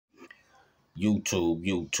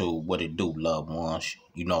YouTube, what it do, loved ones?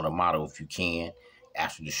 You know the motto, if you can.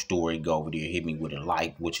 After the story, go over there, hit me with a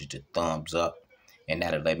like, which is the thumbs up, and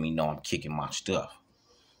that'll let me know I'm kicking my stuff.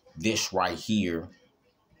 This right here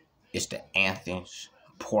is the Athens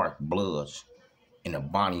Park Bloods and the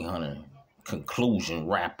Bounty Hunter conclusion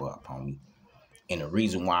wrap up, homie. And the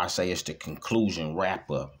reason why I say it's the conclusion wrap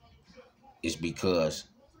up is because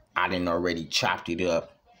I done already chopped it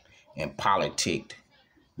up and politicked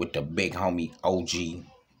with the big homie OG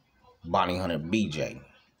Bounty Hunter BJ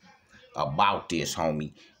about this,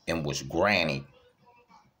 homie, and was granted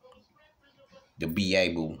to be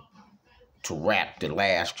able to wrap the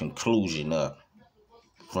last conclusion up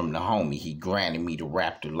from the homie. He granted me to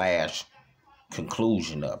wrap the last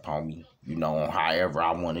conclusion up, homie. You know, however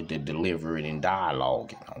I wanted to deliver it in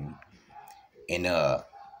dialogue, homie. And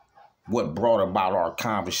what brought about our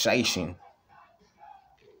conversation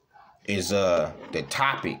is the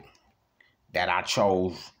topic that I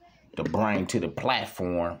chose to bring to the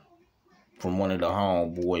platform from one of the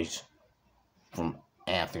homeboys from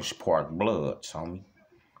Athens Park Bloods, homie.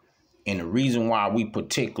 And the reason why we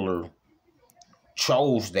particular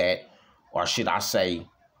chose that, or should I say,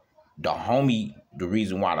 the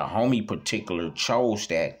reason why the homie particular chose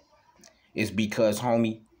that is because,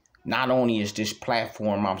 homie, not only is this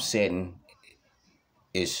platform I'm setting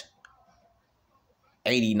is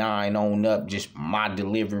 89 on up, just my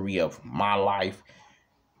delivery of my life,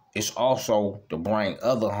 it's also to bring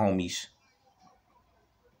other homies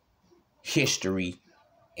history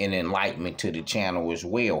and enlightenment to the channel as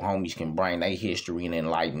well. Homies can bring their history and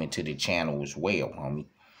enlightenment to the channel as well, homie.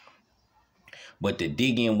 But to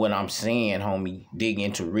dig in what I'm saying, homie, dig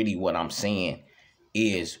into really what I'm saying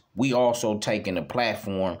is we also taking a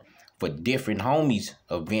platform for different homies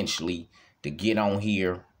eventually to get on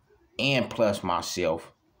here, and plus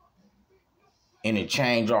myself, and to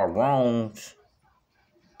change our wrongs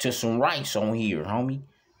to some rights on here, homie,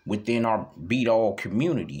 within our B-Dog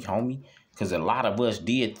community, homie. Because a lot of us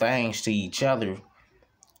did things to each other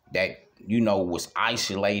that, you know, was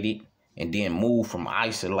isolated, and then moved from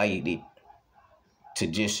isolated to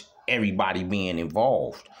just everybody being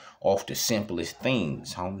involved off the simplest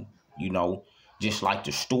things, homie. You know, just like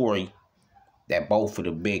the story that both of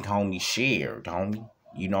the big homies shared, homie.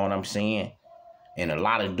 You know what I'm saying? And a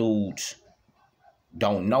lot of dudes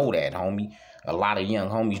don't know that, homie. A lot of young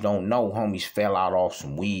homies don't know homies fell out off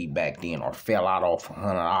some weed back then, or fell out off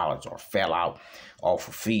 $100, or fell out off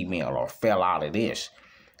a female, or fell out of this.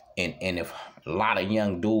 And if a lot of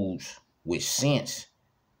young dudes with sense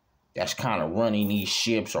that's kind of running these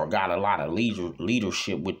ships, or got a lot of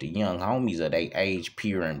leadership with the young homies of their age,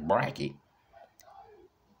 peer, and bracket,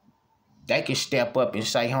 they can step up and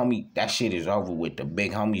say, homie, that shit is over with. The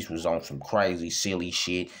big homies was on some crazy, silly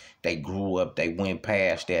shit. They grew up. They went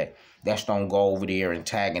past that. Let's don't go over there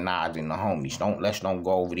antagonizing the homies. Let's don't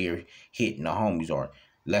go over there hitting the homies, or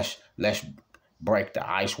let's break the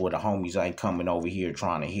ice where the homies ain't coming over here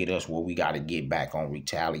trying to hit us, where we got to get back on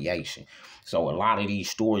retaliation. So a lot of these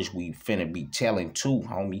stories we finna be telling too,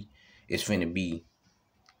 homie, it's finna be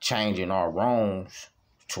changing our wrongs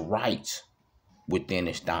to rights within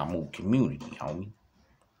this Damu community, homie.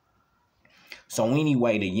 So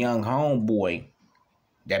anyway, the young homeboy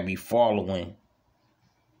that be following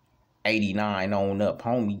 89 on up,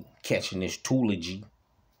 homie, catching this toology,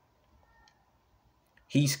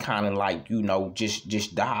 he's kind of like, you know, just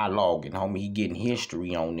dialoguing, homie. He getting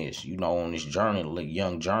history on this, you know, on this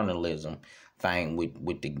young journalism thing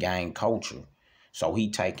with the gang culture. So he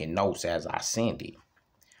taking notes as I send it.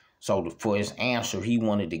 So for his answer, he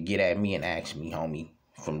wanted to get at me and ask me, homie,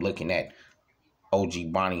 from looking at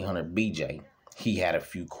OG Bounty Hunter BJ, he had a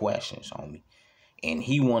few questions, homie. And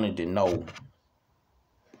he wanted to know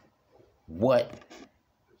what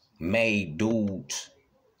made dudes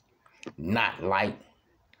not like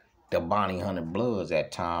the Bounty Hunter Bloods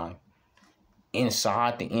at time,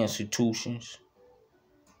 inside the institutions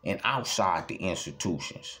and outside the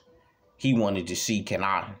institutions. He wanted to see, can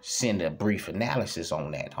I send a brief analysis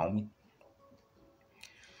on that, homie?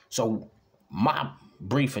 So my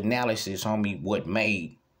brief analysis, homie, what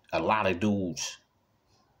made a lot of dudes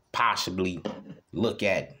possibly look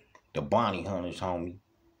at the bounty hunters, homie,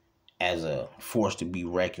 as a force to be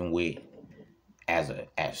reckoned with, as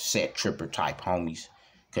set tripper type homies.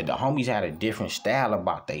 Because the homies had a different style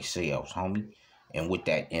about themselves, homie. And with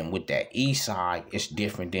that east side, it's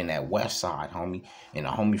different than that west side, homie. And the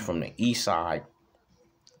homies from the east side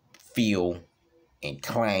feel and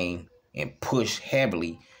claim and push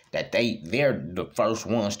heavily that they're the first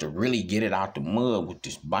ones to really get it out the mud with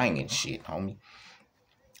this banging shit, homie.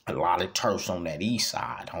 A lot of turfs on that east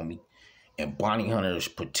side, homie. And Bonnie Hunter is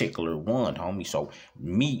particular one, homie. So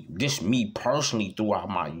me personally, throughout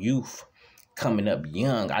my youth, coming up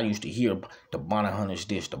young, I used to hear the Bonnie Hunters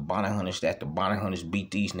this, the Bonnie Hunters that, the Bonnie Hunters beat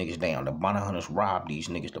these niggas down, the Bonnie Hunters robbed these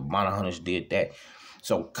niggas, the Bonnie Hunters did that.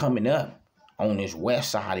 So coming up on this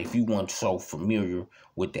west side, if you weren't so familiar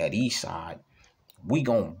with that east side, we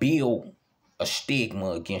gonna build a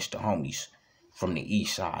stigma against the homies from the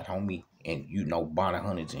east side, homie, and you know, Bonnie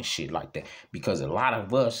Hunters and shit like that. Because a lot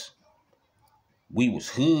of us, we was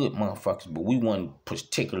hood motherfuckers, but we wasn't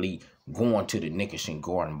particularly going to the Nickerson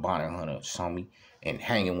Garden Bonnie Hunters, homie, and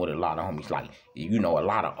hanging with a lot of homies. Like, you know, a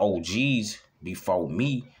lot of OGs before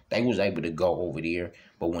me, they was able to go over there.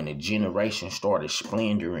 But when the generation started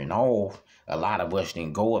splendering off, a lot of us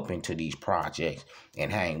didn't go up into these projects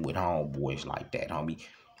and hang with homeboys like that, homie.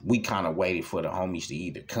 We kind of waited for the homies to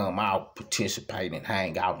either come out, participate, and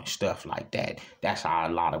hang out and stuff like that. That's how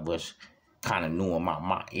a lot of us kind of knew about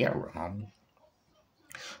my era, homie.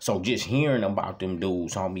 So just hearing about them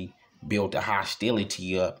dudes, homie, built a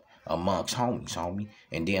hostility up amongst homies, homie.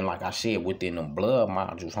 And then, like I said, within them blood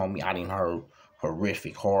modules, homie, I done heard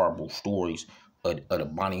horrific, horrible stories of the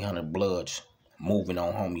Bonnie Hunter Bloods moving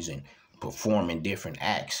on homies and performing different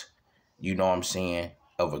acts, you know what I'm saying,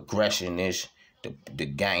 of aggressiveness to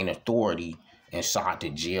gain authority inside the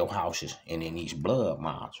jailhouses and in these blood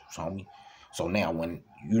modules, homie. So now when,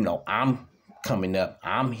 you know, I'm coming up,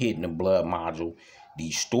 I'm hitting the blood module,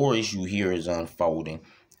 these stories you hear is unfolding.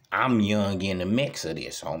 I'm young in the mix of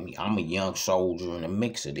this, homie. I'm a young soldier in the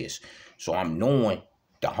mix of this. So I'm knowing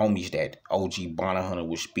the homies that OG Bonnie Hunter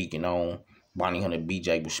was speaking on, Bonnie Hunter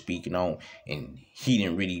BJ was speaking on, and he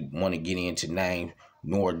didn't really want to get into names,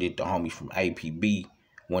 nor did the homie from ApB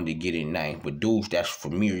want to get in names. But dudes that's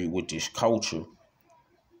familiar with this culture,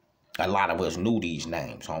 a lot of us knew these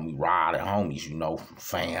names, homie. Rider homies, you know, from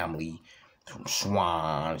family, from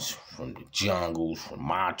Swans, from the jungles, from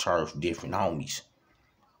my turf, different homies.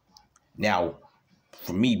 Now,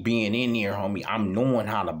 for me being in there, homie, I'm knowing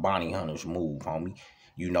how the Bonnie Hunters move, homie.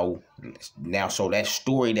 You know, now, so that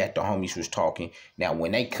story that the homies was talking, now,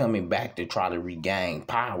 when they coming back to try to regain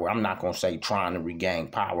power, I'm not going to say trying to regain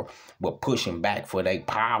power, but pushing back for their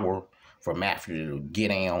power from after the get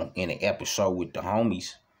down in the episode with the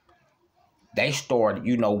homies, they started,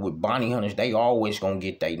 you know, with Bonnie Hunters, they always going to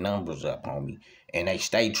get their numbers up, homie. And they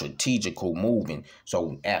stay strategical moving.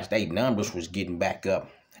 So as they numbers was getting back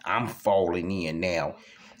up, I'm falling in now.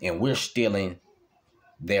 And we're stealing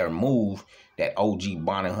their move that OG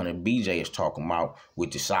Bonnie Hunter BJ is talking about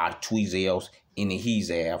with the side Tweezels in the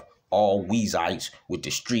Hezav, all Weezites with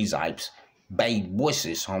the Streezites, Babe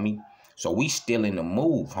Voices, homie. So we still in the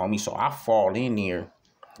move, homie. So I fall in there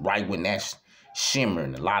right when that's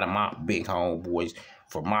shimmering. A lot of my big homeboys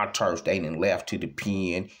from my turf, they done left to the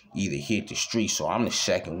pen, either hit the street. So I'm the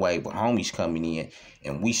second wave of homies coming in,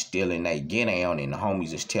 and we still in that get down, and the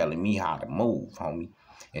homies is telling me how to move, homie.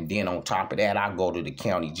 And then on top of that, I go to the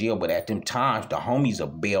county jail. But at them times, the homies will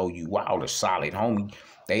bail you out, a solid homie.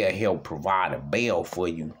 They'll help provide a bail for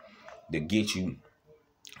you to get you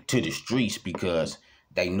to the streets because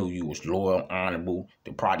they knew you was loyal, honorable,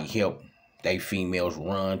 to probably help they females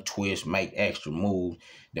run, twist, make extra moves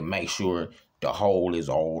to make sure the whole is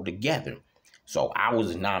all together. So I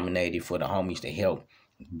was nominated for the homies to help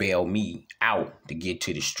bail me out to get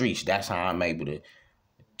to the streets. That's how I'm able to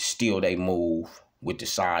steal they move with the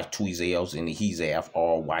size Tweezels and the Hezav,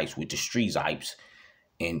 all whites with the Streezites,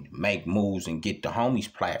 and make moves and get the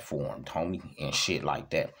homies platformed, homie, and shit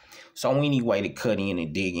like that. So anyway, to cut in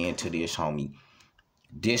and dig into this, homie,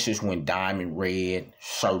 this is when Diamond Red,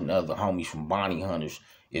 certain other homies from Bonnie Hunters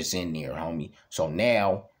is in there, homie. So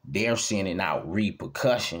now they're sending out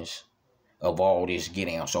repercussions of all this get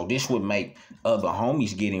down. So this would make other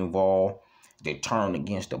homies get involved that turn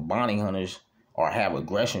against the Bonnie Hunters or have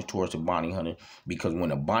aggressions towards the Bonnie Hunters, because when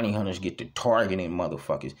the Bonnie Hunters get to targeting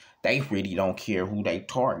motherfuckers, they really don't care who they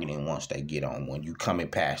targeting once they get on. When you coming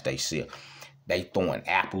past they see they throwing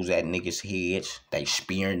apples at niggas' heads. They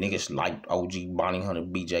spearing niggas like OG Bonnie Hunter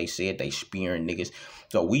BJ said. They spearing niggas.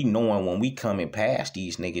 So we knowing when we coming past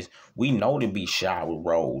these niggas, we know to be shower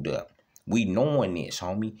rolled up. We knowing this,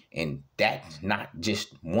 homie. And that's not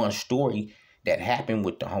just one story that happened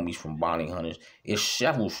with the homies from Bonnie Hunters. It's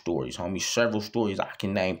several stories, homie. Several stories I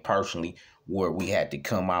can name personally where we had to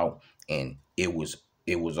come out and it was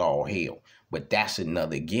all hell. But that's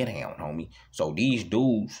another get down, homie. So these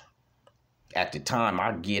dudes, at the time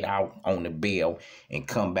I get out on the bail and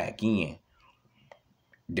come back in,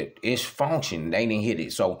 it's functioning. They didn't hit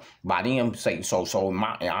it. So by them say I'm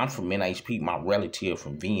from NHP, my relative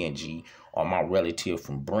from VNG or my relative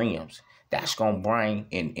from Brims, that's gonna bring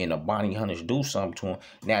and the bounty hunters do something to them.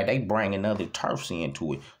 Now they bring another turfs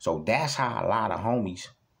into it. So that's how a lot of homies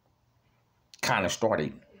kind of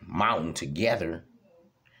started mounting together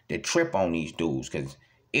to trip on these dudes, because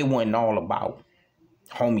it wasn't all about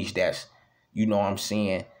homies that's, you know what I'm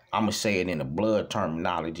saying? I'm going to say it in the blood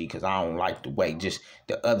terminology because I don't like the way, just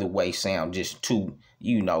the other way sound just too,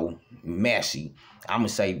 you know, messy. I'm going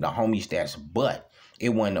to say the homies that's butt. It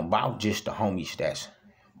wasn't about just the homies that's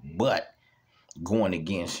butt going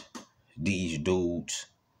against these dudes.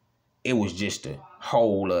 It was just the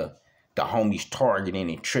whole the homies targeting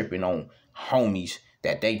and tripping on homies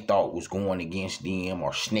that they thought was going against them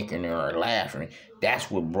or snickering or laughing.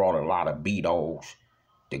 That's what brought a lot of B-dogs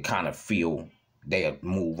to kind of feel they'll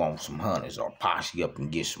move on some hunters or posse up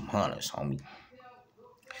and get some hunters, homie.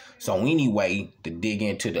 So anyway, to dig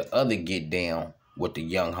into the other get down, what the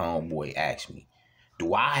young homeboy asked me,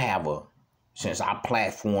 do I have since I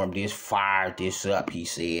platformed this, fired this up, he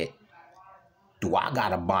said, do I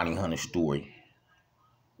got a bounty hunter story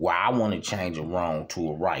where I want to change a wrong to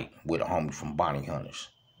a right with a homie from Bounty Hunters?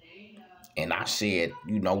 And I said,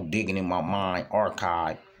 you know, digging in my mind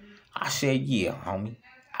archive, I said, yeah, homie.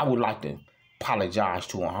 I would like to apologize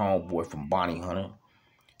to a homeboy from Bounty Hunter.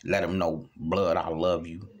 Let him know, blood, I love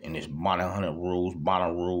you. And it's Bounty Hunter rules,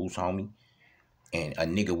 homie. And a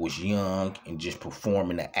nigga was young and just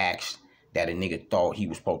performing the acts that a nigga thought he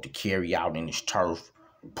was supposed to carry out in his turf,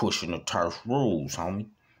 pushing the turf rules, homie.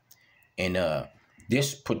 And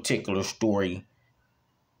this particular story,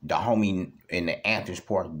 the homie in the Anthony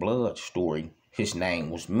Park Blood story, his name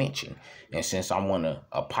was mentioned. And since I want to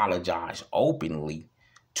apologize openly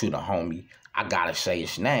to the homie, I got to say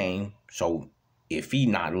his name. So if he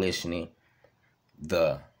not listening,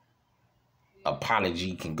 the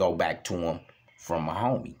apology can go back to him from a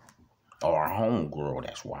homie or a homegirl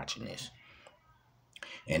that's watching this.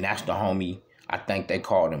 And that's the homie, I think they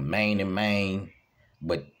called him Main and Main,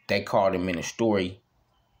 but they called him in the story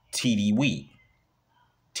TD Weed.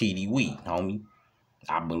 TD Weed, homie.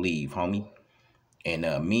 I believe, homie. And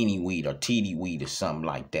Meanie Weed or TD Weed or something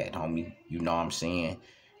like that, homie. You know what I'm saying?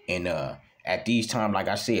 And at these times, like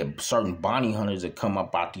I said, certain bounty hunters that come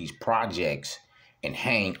up out these projects and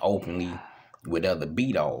hang openly with other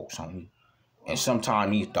B-dogs, homie. And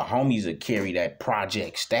sometimes the homies will carry that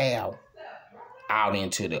project style out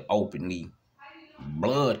into the openly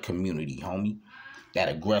blood community, homie. That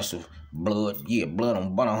aggressive blood, yeah, blood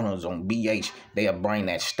on bounty hunters on BH. They'll bring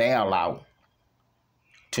that style out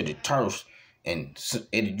to the turfs. And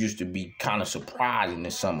it used to be kind of surprising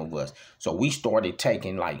to some of us. So we started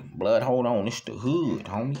taking like, blood, hold on, it's the hood,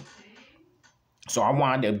 homie. So I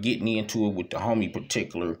wound up getting into it with the homie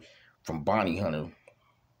particular from Bounty Hunter,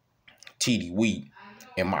 TD Wheat,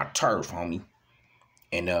 and my turf, homie.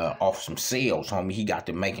 And off some sales, homie. He got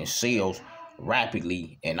to making sales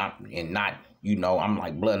rapidly and not, you know, I'm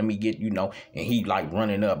like, blood, let me get, you know, and he like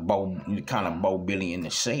running up kind of Bo Billy in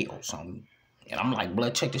the sales, homie. And I'm like,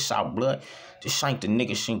 blood, check this out, blood. This ain't the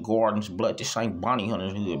nigga St. Gardens, blood. This ain't Bounty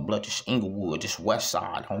Hunters hood, blood. This Inglewood, this West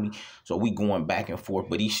Side, homie. So we going back and forth,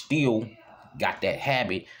 but he still got that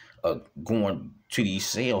habit of going to these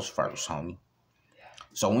sales first, homie.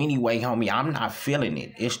 So anyway, homie, I'm not feeling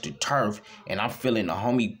it. It's the turf, and I'm feeling the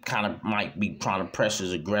homie kind of might be trying to press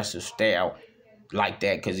his aggressive style like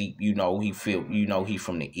that because he, you know, he feel, you know, he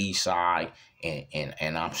from the east side,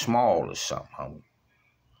 and I'm small or something, homie.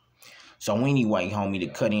 So anyway, homie, to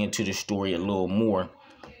cut into the story a little more,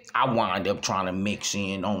 I wind up trying to mix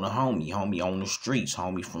in on the homie on the streets,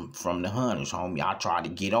 homie, from the hunters, homie. I tried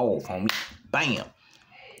to get off, homie. Bam.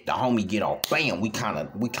 The homie get off. Bam. We kind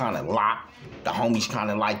of lock. The homies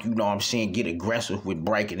kind of like, you know what I'm saying, get aggressive with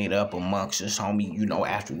breaking it up amongst us, homie, you know,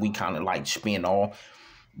 after we kind of like spin off.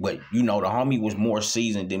 But, you know, the homie was more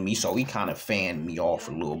seasoned than me, so he kind of fanned me off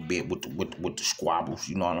a little bit with the squabbles,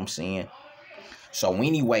 you know what I'm saying? So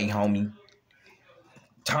anyway, homie,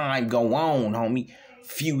 time go on, homie.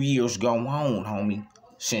 Few years go on, homie,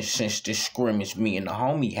 since this scrimmage me and the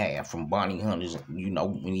homie had from Bounty Hunters, you know,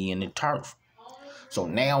 when he in the turf. So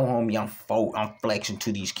now, homie, I'm flexing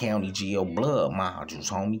to these county jail blood modules,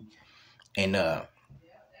 homie. And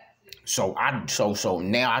so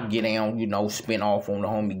now I get down, you know, spin off on the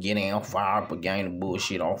homie, get down, fire up again, the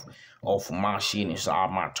bullshit off of my shit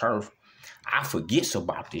inside my turf. I forgets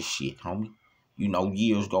about this shit, homie. You know,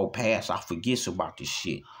 years go past, I forgets about this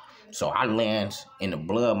shit. So I lands in the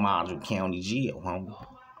blood module county jail, homie.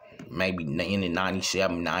 Maybe in the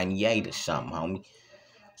 97, 98 or something, homie.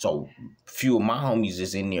 So few of my homies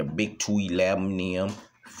is in there, Big 211 them,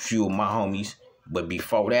 few of my homies. But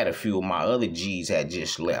before that, a few of my other G's had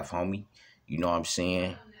just left, homie. You know what I'm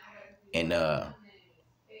saying? And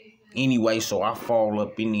Anyway, so I fall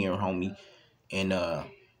up in there, homie, and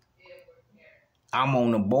I'm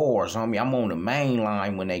on the bars, homie. I'm on the main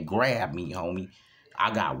line when they grab me, homie.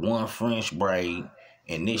 I got one French braid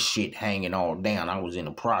and this shit hanging all down. I was in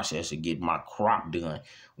the process of getting my crop done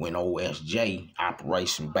when OSJ,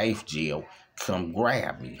 Operation Bath Jail, come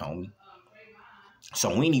grab me, homie.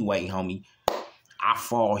 So anyway, homie, I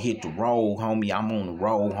fall, hit the road, homie. I'm on the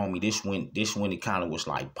road, homie. This when it kind of was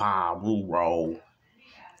like Paru road.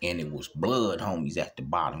 And it was blood homies at the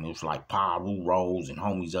bottom. It was like Paru rolls and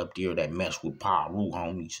homies up there that mess with Paru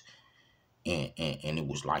homies. And it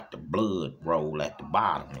was like the blood roll at the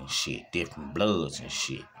bottom and shit. Different bloods and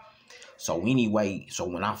shit. So anyway, so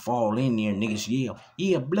when I fall in there, niggas yell,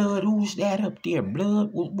 yeah, blood, who's that up there? Blood,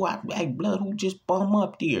 what? Hey, blood, who just bum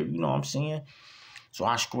up there? You know what I'm saying? So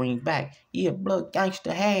I screamed back, yeah, blood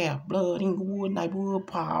gangsta half, blood Inglewood, neighborhood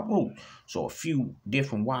Paru. So a few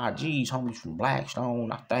different YGs, homies from Blackstone.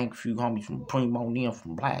 I think a few homies from Primo them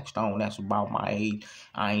from Blackstone. That's about my age.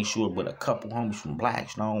 I ain't sure, but a couple homies from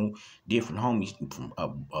Blackstone, different homies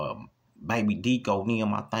from Baby Deco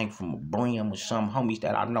them, I think from Brim or some homies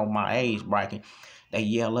that I know my age bracket. They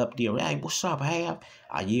yell up there, hey, what's up, half?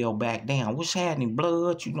 I yell back down, what's happening,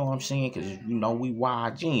 blood? You know what I'm saying? Because, you know, we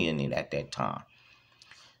YG in it at that time.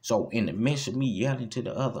 So in the midst of me yelling to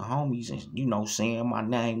the other homies and, you know, saying my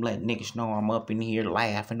name, letting niggas know I'm up in here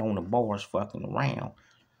laughing on the bars, fucking around,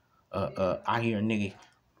 I hear a nigga,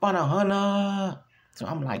 Hunter. So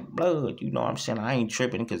I'm like, blood, you know what I'm saying? I ain't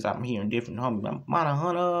tripping because I'm hearing different homies. I'm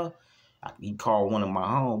Hunter. He called one of my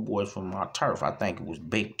homeboys from my turf. I think it was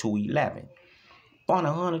Big 211.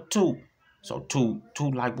 Hunter 2. So two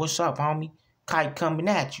like, what's up, homie? Kite coming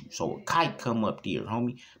at you. So a kite come up there,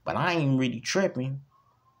 homie. But I ain't really tripping.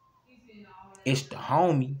 It's the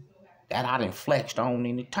homie that I done flexed on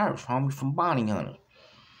in the turf, homie from Bonnie Hunter.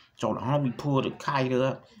 So the homie pulled the kite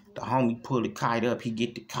up. He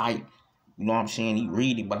get the kite. You know what I'm saying? He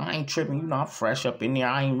read it, but I ain't tripping. You know, I'm fresh up in there.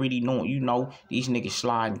 I ain't really knowing. You know, these niggas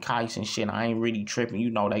sliding kites and shit. I ain't really tripping.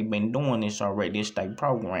 You know, they been doing this already, this state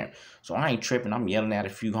program. So I ain't tripping. I'm yelling at a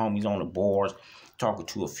few homies on the boards, talking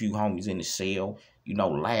to a few homies in the cell. You know,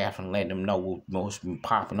 laughing, letting them know what's been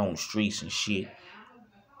popping on the streets and shit.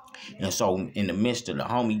 And so in the midst of the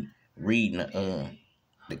homie reading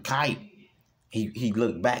the kite, he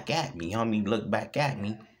looked back at me. Homie looked back at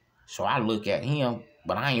me. So I look at him,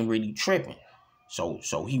 but I ain't really tripping. So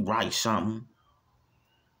he writes something.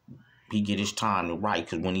 He get his time to write.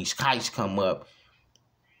 Because when these kites come up,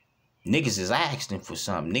 niggas is asking for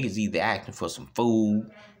something. Niggas either asking for some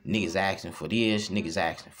food. Niggas asking for this. Niggas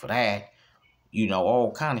asking for that. You know,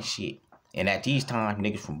 all kind of shit. And at these times,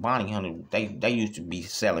 niggas from Bonnie Hunter, they used to be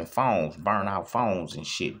selling phones, burn out phones and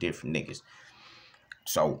shit, different niggas.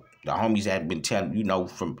 So the homies had been telling, you know,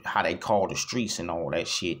 from how they call the streets and all that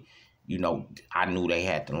shit, you know, I knew they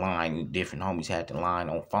had the line, different homies had the line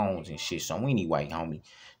on phones and shit. So anyway, homie,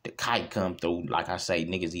 the kite come through, like I say,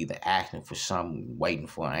 niggas either asking for something, waiting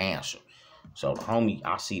for an answer. So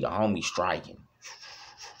I see the homie striking.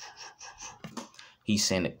 He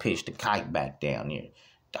sent a pitch the kite back down there.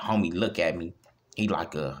 The homie look at me. He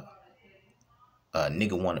like a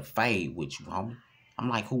nigga want to fade with you, homie. I'm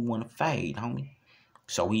like, who want to fade, homie?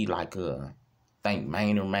 So he like think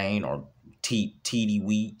Main or TD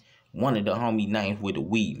Weed. One of the homie names with a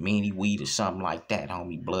weed, Meanie Weed or something like that,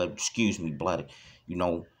 homie. Blood, excuse me, blood. You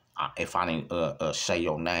know, if I didn't say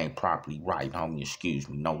your name properly right, homie, excuse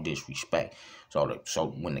me, no disrespect.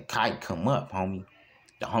 So when the kite come up, homie,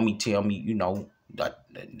 the homie tell me, you know, that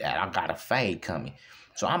I got a fade coming.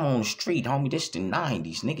 So I'm on the street, homie. This the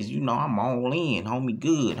 90s. Niggas, you know, I'm all in, homie.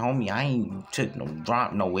 Good, homie. I ain't took no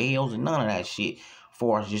drop, no L's and none of that shit.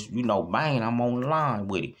 For us just, you know, bang, I'm on the line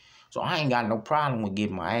with it. So I ain't got no problem with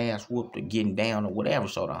getting my ass whooped or getting down or whatever.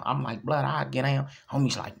 So I'm like, blood, I'll get down.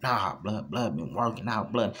 Homie's like, nah, blood been working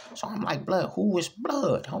out, blood. So I'm like, blood, who is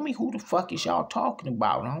blood? Homie, who the fuck is y'all talking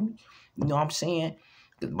about, homie? You know what I'm saying?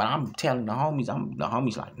 But I'm telling the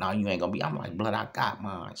homies like, nah, you ain't gonna be. I'm like, blood, I got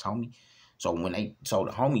mine, homie. So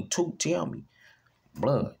the homie too tell me,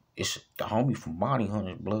 blood, it's the homie from Bonnie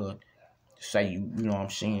Hunter's blood. Say you know what I'm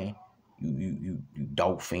saying? You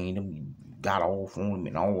dope fiend him, you got off on him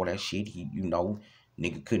and all that shit. He, you know,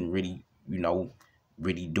 nigga couldn't really, you know,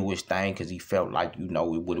 really do his thing because he felt like, you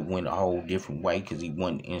know, it would have went a whole different way because he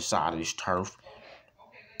wasn't inside of his turf.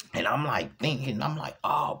 And I'm like thinking, I'm like,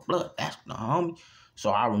 oh, blood, that's the homie. So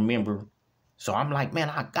I remember, so I'm like, man,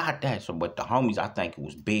 I got that. So, but the homies, I think it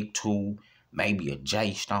was Big Two, maybe a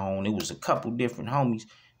J Stone. It was a couple different homies.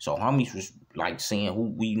 So homies was like saying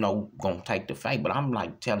who we know gonna take the fight. But I'm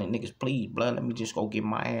like telling niggas, please, blood, let me just go get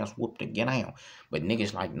my ass whooped to get down. But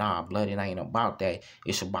niggas like, nah, blood, it ain't about that.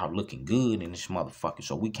 It's about looking good in this motherfucker.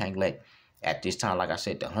 So we can't let, at this time, like I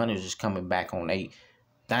said, the hunters is coming back on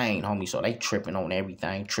thing, homie. So they tripping on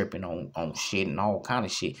everything, tripping on shit and all kind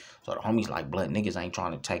of shit. So the homies like, blood, niggas ain't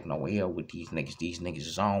trying to take no L with these niggas. These niggas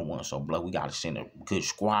is on one. So blood, we gotta send a good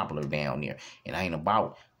squabbler down there. It ain't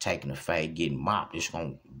about taking the fade, getting mopped.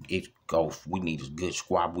 We need a good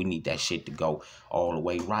squab. We need that shit to go all the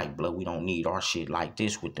way right, blood. We don't need our shit like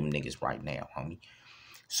this with them niggas right now, homie.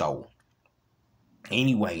 So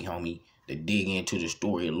anyway, homie, to dig into the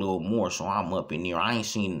story a little more, so I'm up in there. I ain't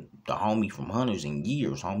seen the homie from Hunters in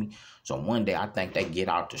years, homie. So one day I think they get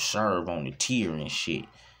out to serve on the tier and shit.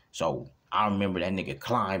 So I remember that nigga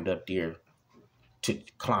climbed up there,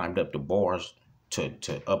 climbed up the bars to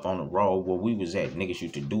up on the road where we was at. Niggas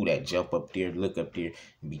used to do that, jump up there, look up there,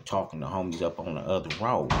 and be talking to homies up on the other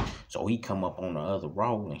road. So he come up on the other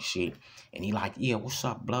road and shit, and he like, yeah, what's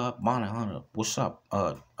up, blood? Bonnie Hunter, what's up,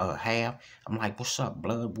 Half? I'm like, what's up,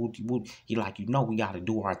 blood? Woot. He like, you know we gotta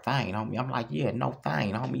do our thing, homie. I'm like, yeah, no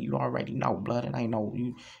thing, homie. You already know, blood. It ain't no,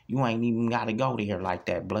 you ain't even gotta go there like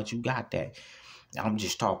that, blood. You got that. I'm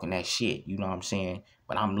just talking that shit, you know what I'm saying?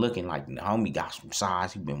 But I'm looking like the homie got some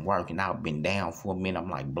size. He been working out, been down for a minute. I'm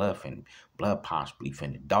like, blood possibly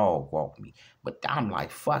finna dog walk me. But I'm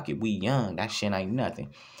like, fuck it, we young. That shit ain't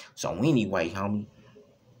nothing. So anyway, homie,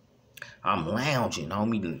 I'm lounging,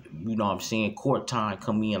 homie. You know what I'm saying? Court time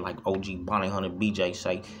come in like OG Bonnie Hunter BJ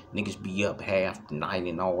say, niggas be up half the night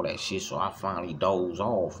and all that shit. So I finally doze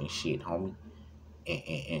off and shit, homie.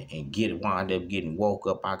 And wind up getting woke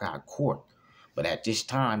up. I got court. But at this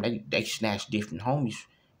time, they snatched different homies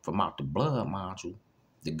from out the blood, mind you,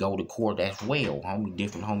 to go to court as well. Homie,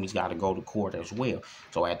 different homies got to go to court as well.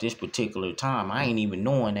 So at this particular time, I ain't even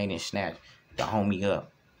knowing they didn't snatch the homie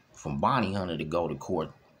up from Bonnie Hunter to go to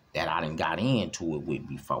court that I done got into it with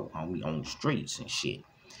before, homie, on the streets and shit.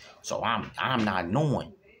 So I'm not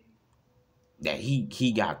knowing that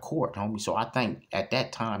he got court, homie. So I think at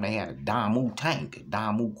that time they had a Damu tank, a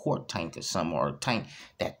Damu court tank or something, or a tank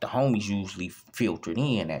that the homies usually filtered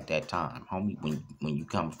in at that time, homie, when you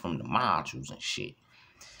come from the modules and shit.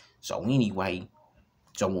 So anyway,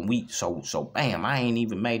 so bam, I ain't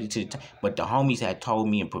even made it to the but the homies had told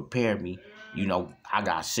me and prepared me, you know, I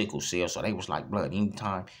got sickle cell. So they was like, blood,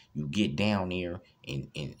 anytime you get down there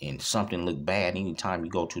and something look bad, anytime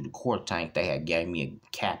you go to the court tank, they had gave me a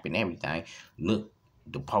cap and everything. Look,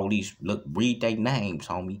 the police, read their names,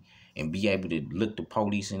 homie, and be able to look the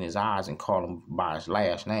police in his eyes and call him by his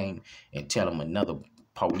last name and tell him another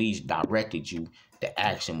police directed you to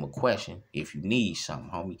ask him a question if you need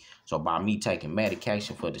something, homie. So by me taking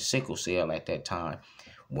medication for the sickle cell at that time,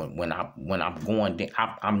 when I'm going down,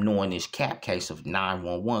 I'm knowing this cap case of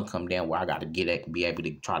 911 come down where I got to be able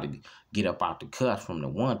to try to get up out the cuffs from the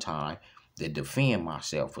one time to defend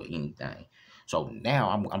myself or anything. So now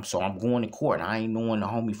I'm going to court. I ain't knowing the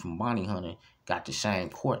homie from Bonnie Hunter got the same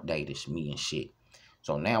court date as me and shit.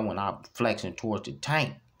 So now when I'm flexing towards the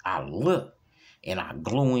tank, I look and I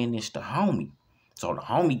glue in this the homie. So the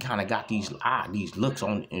homie kind of got these looks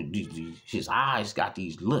on his eyes, got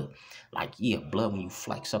these look like, yeah, blood, when you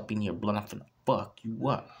flex up in here, blood, I'm finna fuck you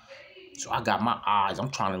up. So I got my eyes,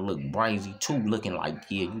 I'm trying to look brazy too, looking like,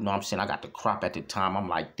 yeah, you know what I'm saying? I got the crop at the time, I'm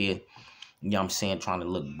like this, you know what I'm saying, trying to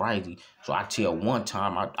look brazy. So I tell one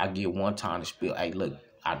time, I give one time to spill, hey, look,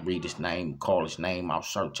 I read his name, call his name out,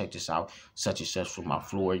 sir, check this out, such and such from my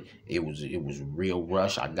floor. It was a real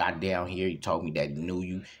rush. I got down here. He told me that he knew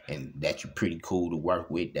you and that you're pretty cool to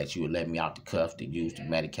work with, that you would let me out the cuffs to use the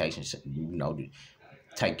medication, you know, to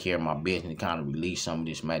take care of my business and kind of release some of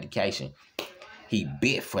this medication. He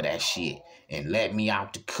bit for that shit and let me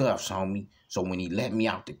out the cuffs, homie. So when he let me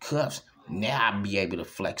out the cuffs, now I be able to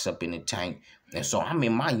flex up in the tank. And so I'm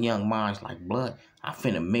in my young mind's like, blood, I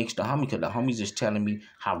finna mix the homie, because the homies is telling me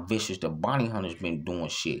how vicious the Bonnie Hunter's been doing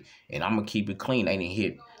shit. And I'm going to keep it clean. They didn't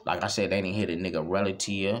hit, like I said, they didn't hit a nigga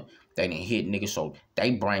relative. They didn't hit niggas. So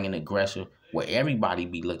they bringing aggressive where everybody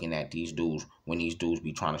be looking at these dudes when these dudes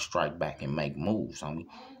be trying to strike back and make moves, homie.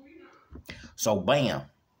 So bam.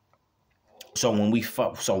 So when we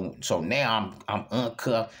fuck, so now I'm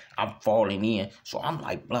uncuffed, I'm falling in. So I'm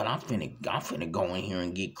like, blood, I'm finna go in here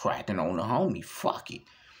and get cracking on the homie. Fuck it.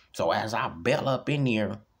 So as I bell up in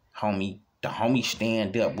there, homie, the homie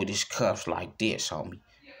stand up with his cuffs like this, homie.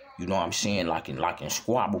 You know what I'm saying? Like in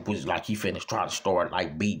squabble, was like he finna try to start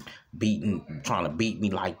like trying to beat me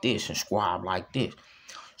like this and squab like this.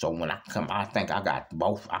 So when I come, I think I got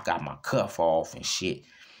my cuff off and shit.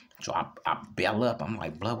 So I bell up. I'm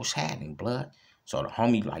like, blood, what's happening, blood? So the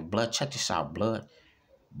homie like, blood, check this out, blood.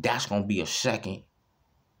 That's gonna be a second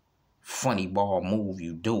funny ball move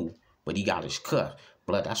you do, but he got his cuff.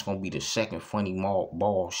 Blood, that's gonna be the second funny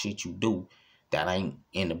ball shit you do that ain't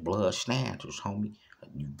in the blood standards, homie.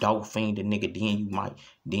 You dope fiend the nigga,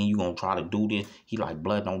 then you gonna try to do this. He like,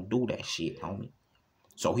 blood, don't do that shit, homie.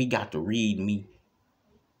 So he got to read me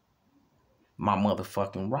my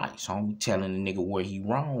motherfucking rights, homie. Telling the nigga where he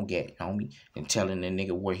wrong at, homie. And telling the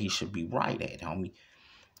nigga where he should be right at, homie.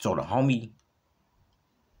 So the homie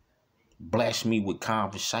blessed me with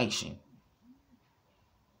conversation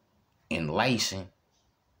and lacing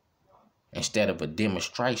instead of a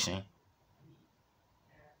demonstration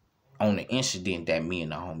on the incident that me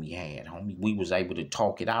and the homie had, homie. We was able to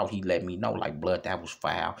talk it out. He let me know, like, blood, that was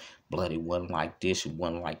foul. Blood, it wasn't like this, it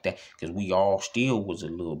wasn't like that. Because we all still was a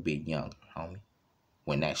little bit younger, homie,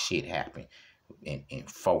 when that shit happened. And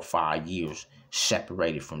 4 or 5 years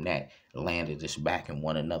separated from that, landed us back in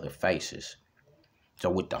one another's faces. So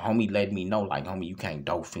with the homie letting me know, like, homie, you can't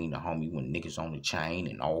dope fiend the homie when niggas on the chain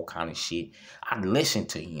and all kind of shit. I listened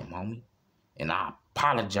to him, homie. And I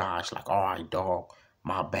apologized, like, all right, dog,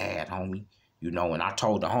 my bad, homie. You know, and I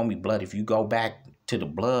told the homie, blood, if you go back to the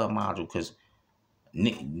blood module, because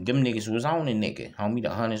them niggas was on the nigga, homie. The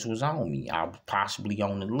hunters was on me. I was possibly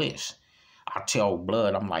on the list. I tell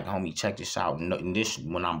blood, I'm like, homie, check this out. And this,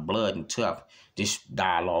 when I'm blood and tough, this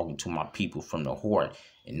dialoguing to my people from the horde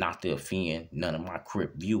and not to offend none of my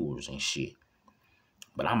Crip viewers and shit.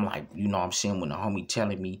 But I'm like, you know what I'm saying, when the homie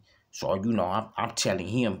telling me, so, you know, I'm telling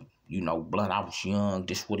him, you know, blood, I was young,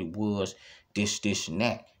 this what it was, this, and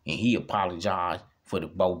that. And he apologized for the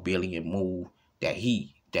Bo Billion move that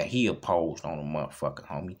he opposed on the motherfucker,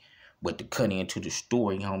 homie. But to cut into the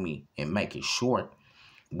story, homie, and make it short,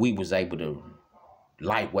 we was able to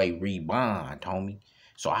lightweight rebond, homie.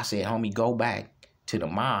 So I said, homie, go back to the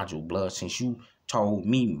module, blood, since you told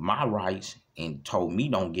me my rights and told me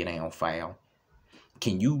don't get down foul.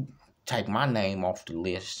 Can you take my name off the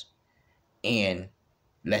list and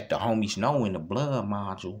let the homies know in the blood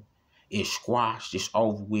module it's squashed, it's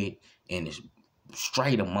over with, and it's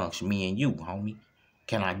straight amongst me and you, homie.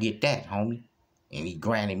 Can I get that, homie? And he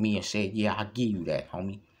granted me and said, yeah, I'll give you that,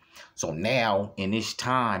 homie. So now, in this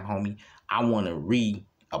time, homie, I want to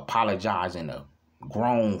re-apologize in a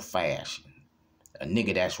grown fashion. A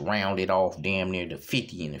nigga that's rounded off damn near to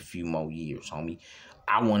 50 in a few more years, homie.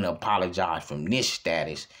 I want to apologize from this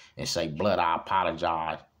status and say, blood, I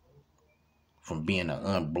apologize from being an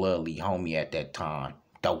unbloodly homie at that time.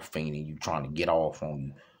 Dope fiending you, trying to get off on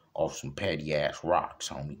you, off some petty ass rocks,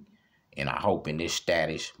 homie. And I hope in this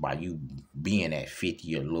status, by you being at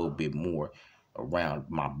 50 or a little bit more around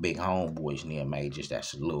my big homeboys near majors,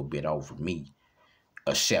 that's a little bit over me,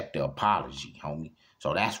 accept the apology, homie.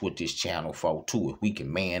 So that's what this channel for too. If we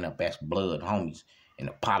can man up as blood homies and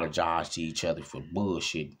apologize to each other for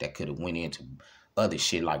bullshit that could have went into other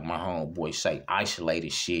shit, like my homeboys say,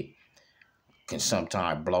 isolated shit can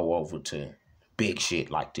sometimes blow over to big shit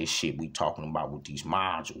like this shit we talking about with these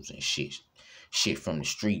modules and shit. Shit from the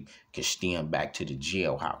street can stem back to the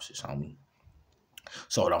jailhouses, homie.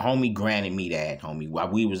 So the homie granted me that, homie. While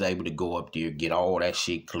we was able to go up there, get all that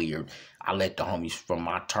shit cleared, I let the homies from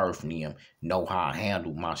my turf and them know how I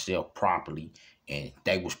handled myself properly, and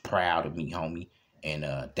they was proud of me, homie. And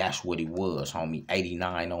that's what it was, homie.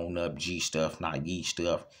 89 on up, G stuff, not Ye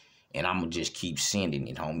stuff. And I'm going to just keep sending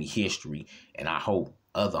it, homie, history. And I hope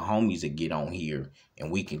other homies will get on here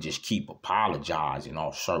and we can just keep apologizing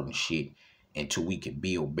on certain shit until we can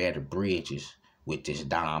build better bridges with this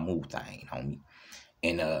Damu thing, homie.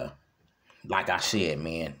 And like I said,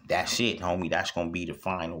 man, that's it, homie. That's going to be the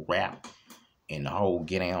final wrap. And the whole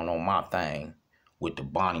get down on my thing with the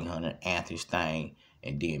Bonnie Hunter Anthers thing.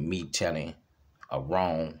 And then me telling a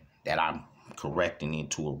wrong that I'm correcting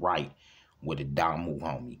into a right with a Damu,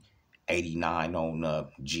 homie. 89 on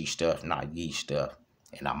G stuff, not Ye stuff.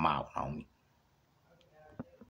 And I'm out, homie.